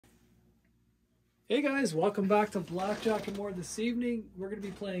Hey guys, welcome back to Blackjack and More. This evening we're going to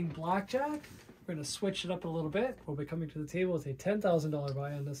be playing Blackjack. We're going to switch it up a little bit. We'll be coming to the table with a $10,000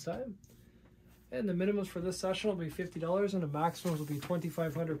 buy-in this time. And the minimums for this session will be $50 and the maximums will be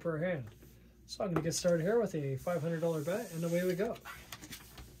 $2,500 per hand. So I'm going to get started here with a $500 bet and away we go.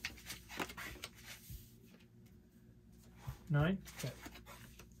 9, Okay.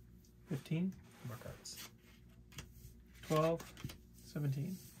 15, More cards. 12,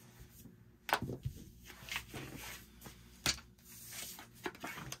 17.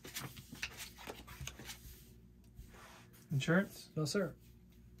 Insurance? No sir.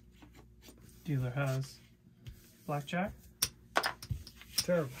 Dealer has blackjack.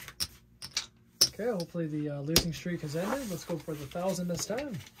 Terrible. Okay, hopefully the losing streak has ended. Let's go for the 1,000 this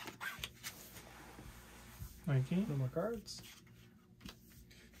time. 19, No more cards.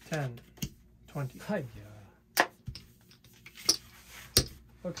 10, 20. Hi, yeah.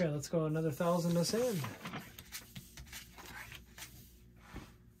 Okay, let's go another 1,000 this end.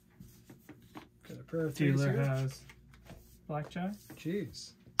 Got a pair of threes Dealer here. has blackjack.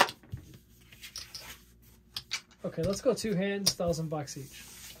 Jeez. Okay, let's go 2 hands, $1,000 each.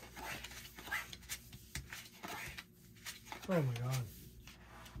 Oh my god.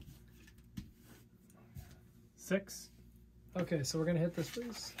 6, Okay, so we're gonna hit this,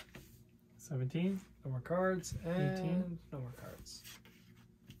 please. 17, No more cards, and 18. no more cards.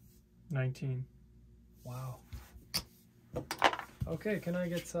 19. Wow. Okay, can I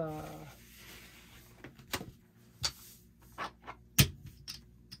get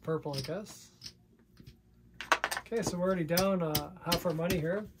purple, I guess? Okay, so we're already down half our money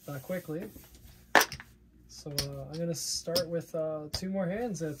here that quickly. So I'm gonna start with 2 more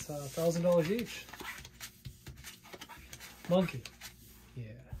hands at $1,000 each. Monkey. Yeah.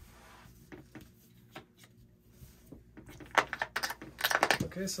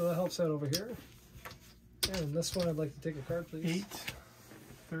 Okay, so that helps out over here. And this one I'd like to take a card, please. 8,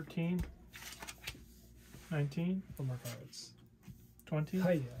 13, 19, No more cards. 20.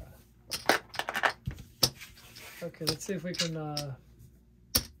 Hiya. Okay, let's see if we can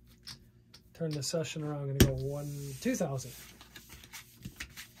turn the session around. I'm gonna go 2,000.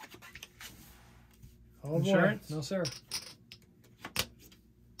 Oh Insurance? boy, no sir.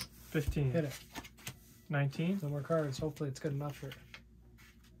 15, Hit it. 19, No more cards. Hopefully it's good enough here.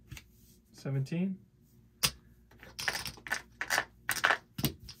 17,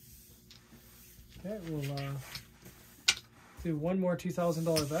 Okay, we'll do one more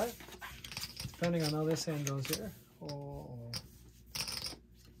 $2,000 bet, depending on how this hand goes here. Oh,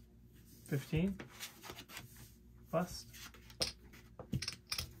 15, bust.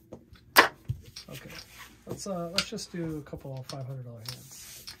 okay. Let's just do a couple of $500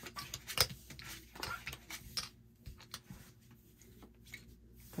 hands.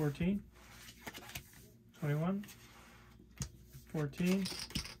 14, 21, 14,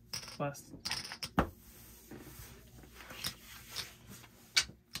 bust.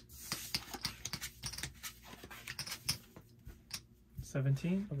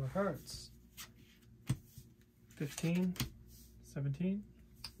 17, No more cards. 15, 17,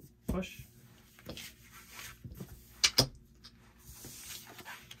 push.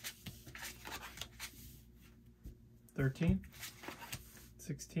 13,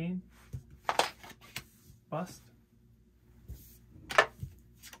 16, bust.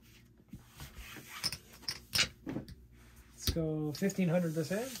 1,500 this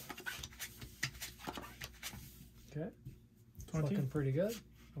hand. Okay. 20, Looking pretty good.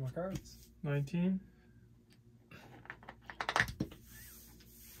 No more cards. 19,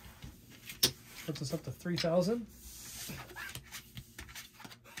 Put this up to 3,000.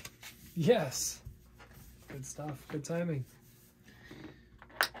 Yes. Good stuff. Good timing.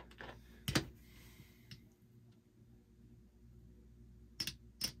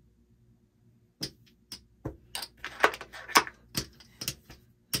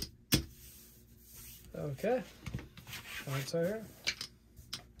 Okay. Cards are here.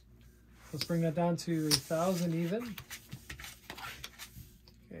 Let's bring that down to 1,000 even.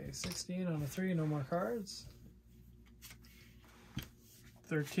 Okay, 16 on a 3, no more cards.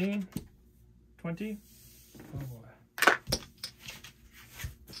 13, 20, Oh boy.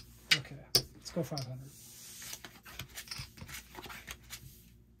 Okay, let's go 500.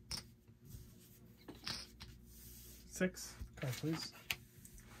 six, Card, please.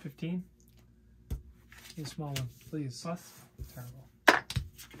 15, A small one, please. bust. Terrible.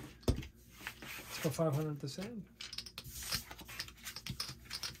 Let's go 500 this end.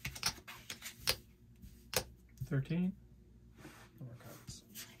 13, No more cards.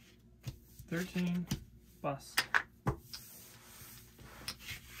 13, bust.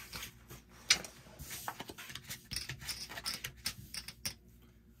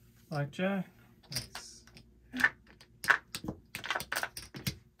 Blackjack. Nice.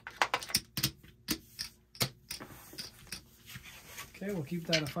 Okay, we'll keep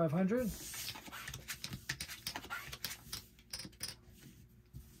that at 500.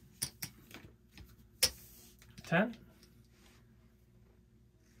 $10.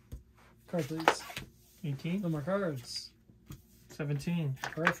 Card, please. 18. No more cards. 17.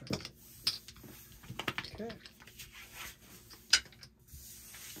 Perfect. Okay.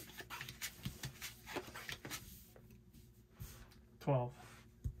 $12.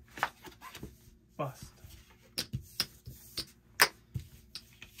 Bust.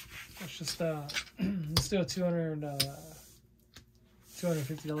 Let's just let's do a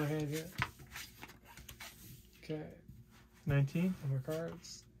 $250 hand here. Okay. 19. No more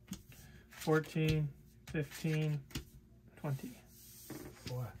cards. 14. 15. 20.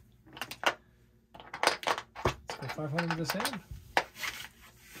 Boy. Let's go 500 with this hand.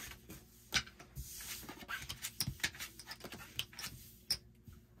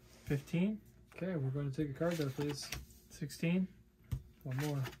 $15. Okay, we're going to take a card there, please. 16. One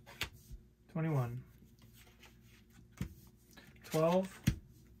more. 21. 12.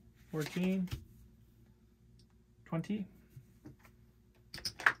 14. 20.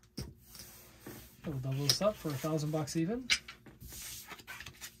 We'll double this up for $1,000 even.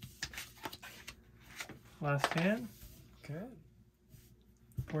 Last hand. Okay.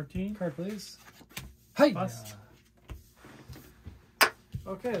 14. Card, please. Hey! Bust.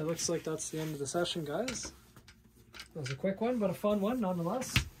 Okay, it looks like that's the end of the session, guys. That was a quick one, but a fun one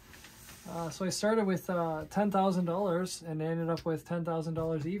nonetheless. So I started with $10,000 and ended up with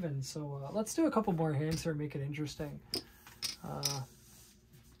 $10,000 even. So let's do a couple more hands here and make it interesting.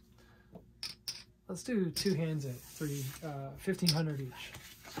 Let's do 2 hands at $1,500 each.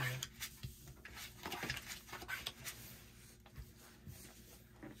 So,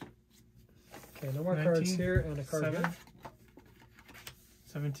 okay, no more 19, cards here and a card 7, here.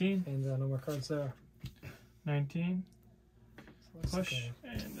 17. And no more cards there. 19. So Push okay.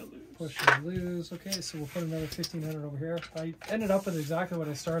 and a lose. Push and lose. Okay, so we'll put another 1,500 over here. I ended up with exactly what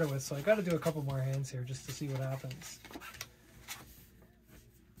I started with, so I got to do a couple more hands here just to see what happens.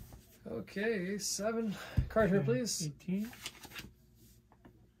 Okay, 7. Card here, please. 18.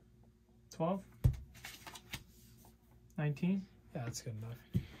 12. 19. Yeah, that's good enough.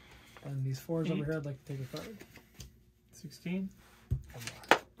 And these 4s 8. over here, I'd like to take a card. 16. One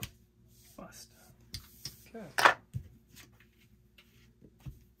more. Bust. Okay.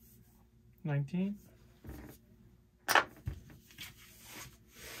 19.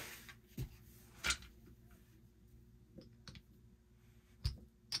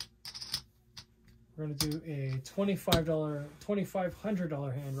 We're going to do a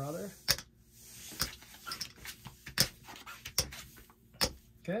 $2,500 hand, rather.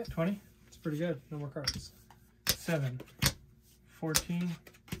 Okay, 20. it's pretty good. No more cards. 7. 14.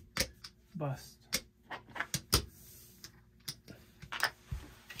 Bust.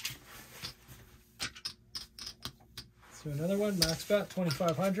 Let's do another one. Max bet,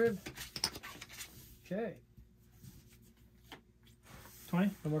 2,500. Okay,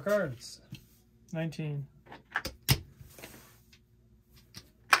 20. no more cards. 19.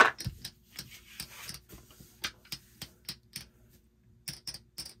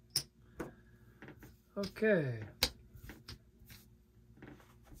 Okay.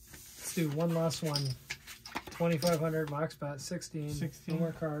 Let's do one last one. 2,500 max bet, 16. 16. No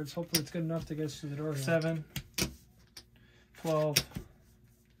more cards. Hopefully it's good enough to get us through the door here. 7. 12.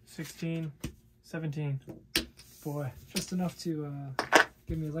 16. 17. Boy, just enough to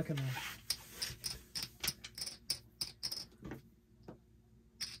give me a lick in there.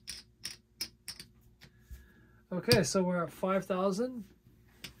 Okay, so we're at 5,000,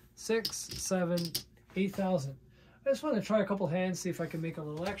 6, 7, 8,000. I just want to try a couple hands, see if I can make a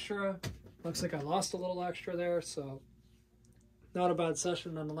little extra. Looks like I lost a little extra there, so not a bad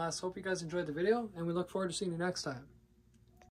session nonetheless. Hope you guys enjoyed the video, and we look forward to seeing you next time.